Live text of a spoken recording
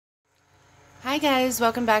Hi guys,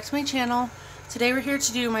 welcome back to my channel. Today we're here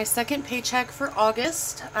to do my second paycheck for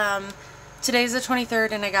August. Today's the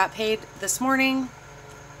 23rd and I got paid this morning,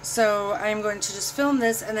 so I'm going to just film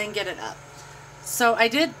this and then get it up. So I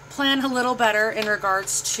did plan a little better in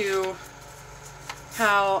regards to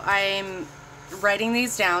how I'm writing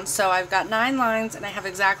these down. So I've got 9 lines and I have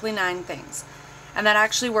exactly 9 things. And that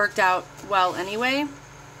actually worked out well anyway.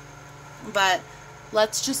 But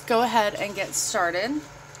let's just go ahead and get started.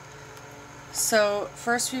 So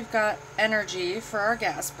first we've got energy for our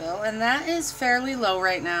gas bill, and that is fairly low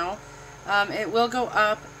right now. It will go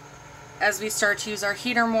up as we start to use our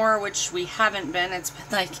heater more, which we haven't been. It's been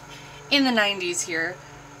like in the 90s here.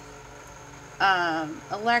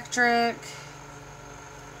 Electric,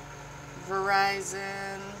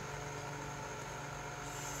 Verizon,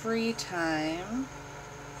 free time,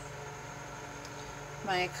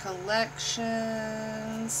 my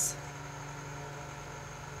collections,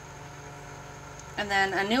 and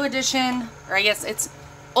then a new addition, or I guess it's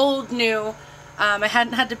old new. I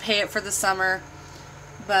hadn't had to pay it for the summer,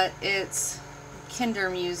 but it's Kinder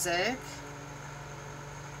Music.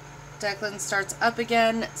 Declan starts up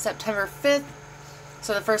again September 5th,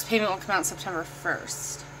 so the first payment will come out September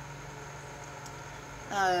 1st.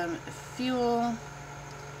 Fuel,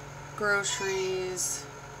 groceries,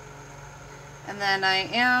 and then I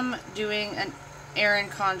am doing an Erin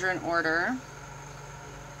Condren order.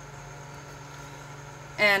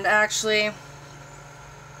 And actually,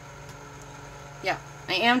 yeah,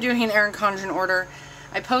 I am doing an Erin Condren order.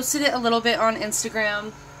 I posted it a little bit on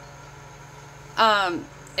Instagram.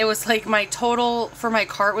 It was like my total for my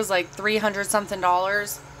cart was like $300 something,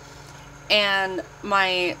 and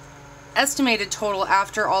my estimated total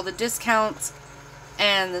after all the discounts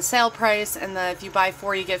and the sale price and the if you buy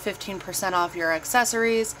 4 you get 15% off your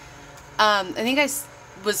accessories. I think I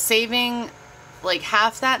was saving like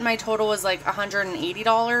half that, and my total was like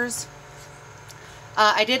 $180.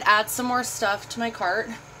 I did add some more stuff to my cart,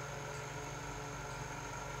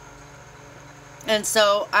 and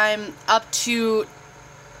so I'm up to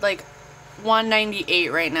like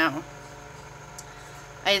 $198 right now,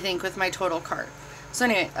 I think, with my total cart. So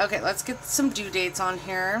anyway, okay, let's get some due dates on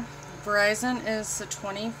here. Verizon is the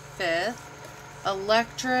 25th.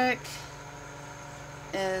 Electric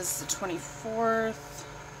is the 24th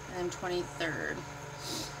and 23rd.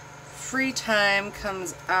 Free time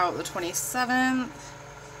comes out the 27th,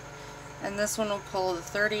 and this one will pull the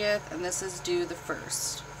 30th, and this is due the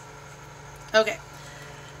 1st. Okay,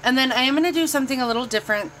 and then I am going to do something a little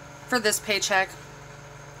different for this paycheck.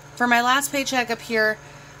 For my last paycheck up here,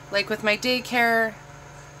 like with my daycare,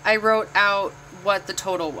 I wrote out what the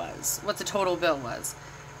total was, what the total bill was.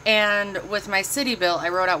 And with my city bill, I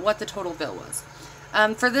wrote out what the total bill was.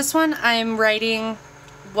 For this one, I'm writing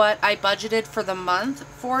what I budgeted for the month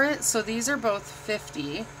for it. So these are both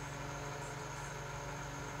 $50.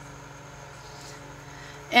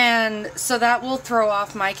 And so that will throw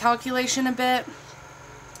off my calculation a bit,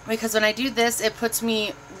 because when I do this, it puts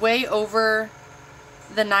me way over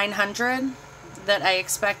the $900 that I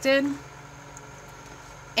expected.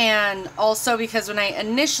 And also because when I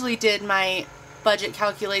initially did my budget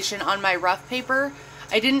calculation on my rough paper,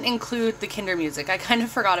 I didn't include the Kinder Music. I kind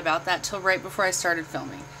of forgot about that till right before I started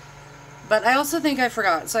filming. But I also think I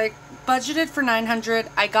forgot. So I budgeted for $900.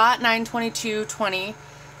 I got $922.20.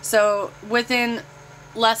 So within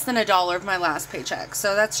less than $1 of my last paycheck.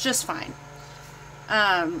 So that's just fine.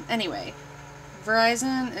 Anyway,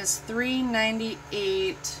 Verizon is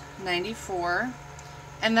 $398.94.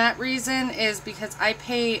 And that reason is because I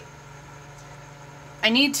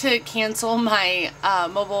need to cancel my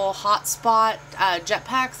mobile hotspot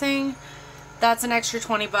jetpack thing. That's an extra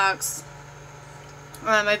 20 bucks.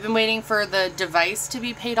 I've been waiting for the device to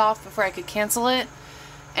be paid off before I could cancel it,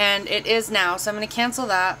 and it is now, so I'm going to cancel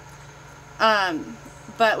that.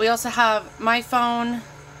 But we also have my phone,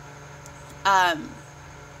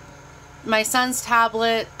 my son's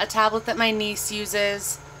tablet, a tablet that my niece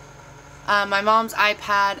uses, my mom's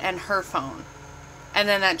iPad, and her phone. And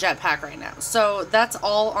then that jetpack right now. So that's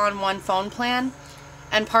all on one phone plan.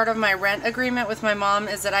 And part of my rent agreement with my mom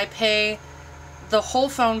is that I pay the whole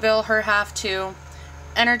phone bill, her half too,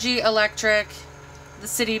 energy, electric, the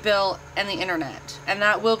city bill, and the internet. And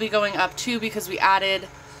that will be going up too because we added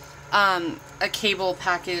a cable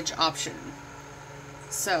package option.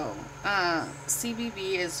 So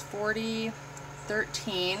CBB is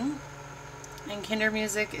 $40.13 and Kinder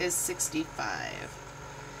Music is $65.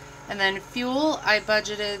 And then fuel, I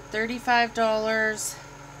budgeted $35,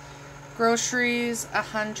 groceries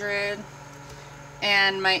 $100,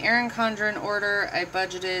 and my Erin Condren order I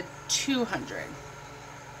budgeted $200.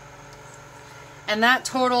 And that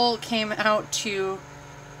total came out to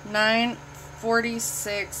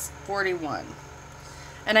 $946.41.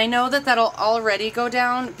 And I know that that'll already go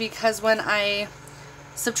down because when I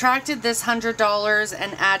subtracted this $100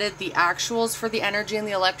 and added the actuals for the energy and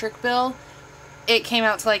the electric bill, it came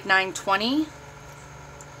out to like $920.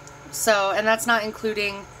 So, and that's not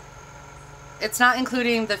including, it's not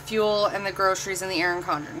including the fuel and the groceries and the Erin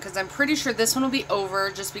Condren, because I'm pretty sure this one will be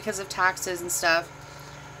over just because of taxes and stuff.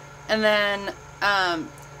 And then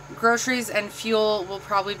groceries and fuel will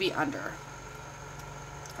probably be under.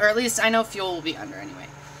 Or at least I know fuel will be under anyway.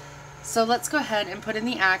 So let's go ahead and put in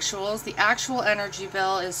the actuals. The actual energy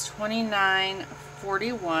bill is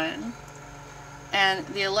 $29.41. And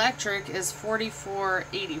the electric is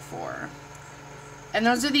 $44.84. And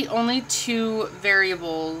those are the only two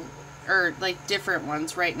variable, or like different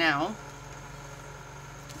ones right now.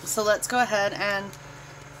 So let's go ahead and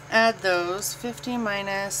add those. 50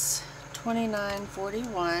 minus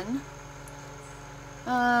 $29.41.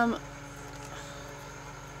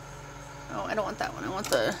 Oh, I don't want that one. I want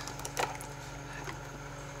the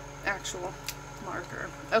actual marker.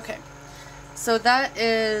 Okay. So that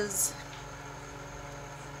is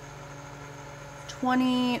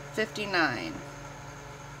 $20.59.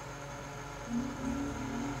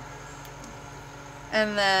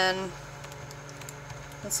 And then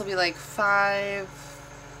this will be like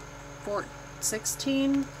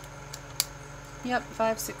 $5.16. Yep,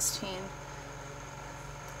 $5.16.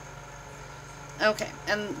 Okay,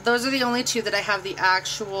 and those are the only two that I have the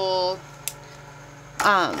actual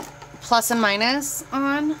plus and minus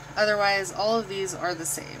on. Otherwise, all of these are the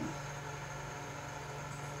same.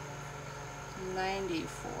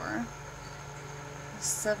 94,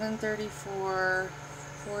 734,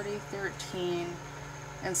 4013,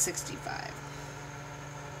 and 65.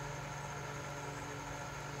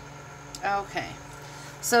 Okay,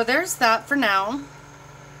 so there's that for now.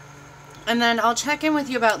 And then I'll check in with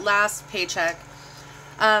you about last paycheck.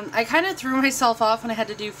 I kind of threw myself off when I had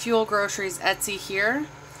to do fuel, groceries, Etsy here.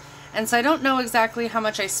 And so I don't know exactly how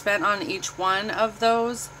much I spent on each one of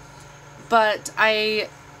those. But I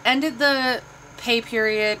ended the pay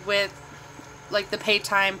period with, like the pay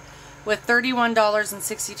time, with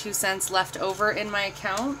 $31.62 left over in my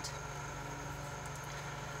account.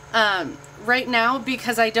 Right now,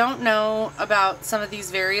 because I don't know about some of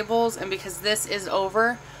these variables and because this is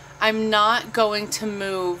over, I'm not going to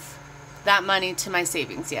move that money to my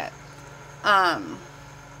savings yet.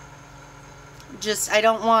 Just, I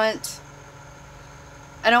don't want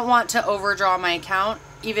to overdraw my account,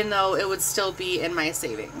 even though it would still be in my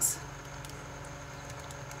savings.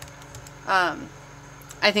 I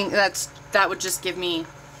think that would just give me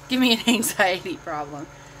an anxiety problem.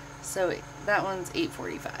 So that one's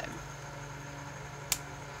 $8.45.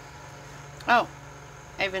 Oh,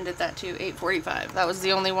 I even did that too, $8.45. That was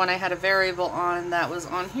the only one I had a variable on that was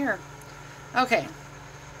on here. Okay.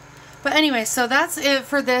 But anyway, so that's it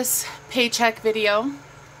for this paycheck video.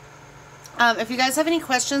 If you guys have any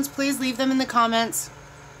questions, please leave them in the comments.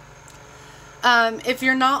 If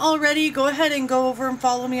you're not already, go ahead and go over and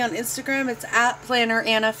follow me on Instagram. It's at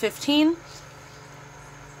PlannerAnna15.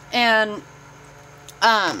 And,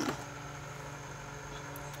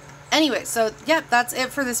 anyway, so, yep, that's it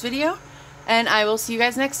for this video. And I will see you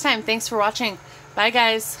guys next time. Thanks for watching. Bye,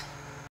 guys.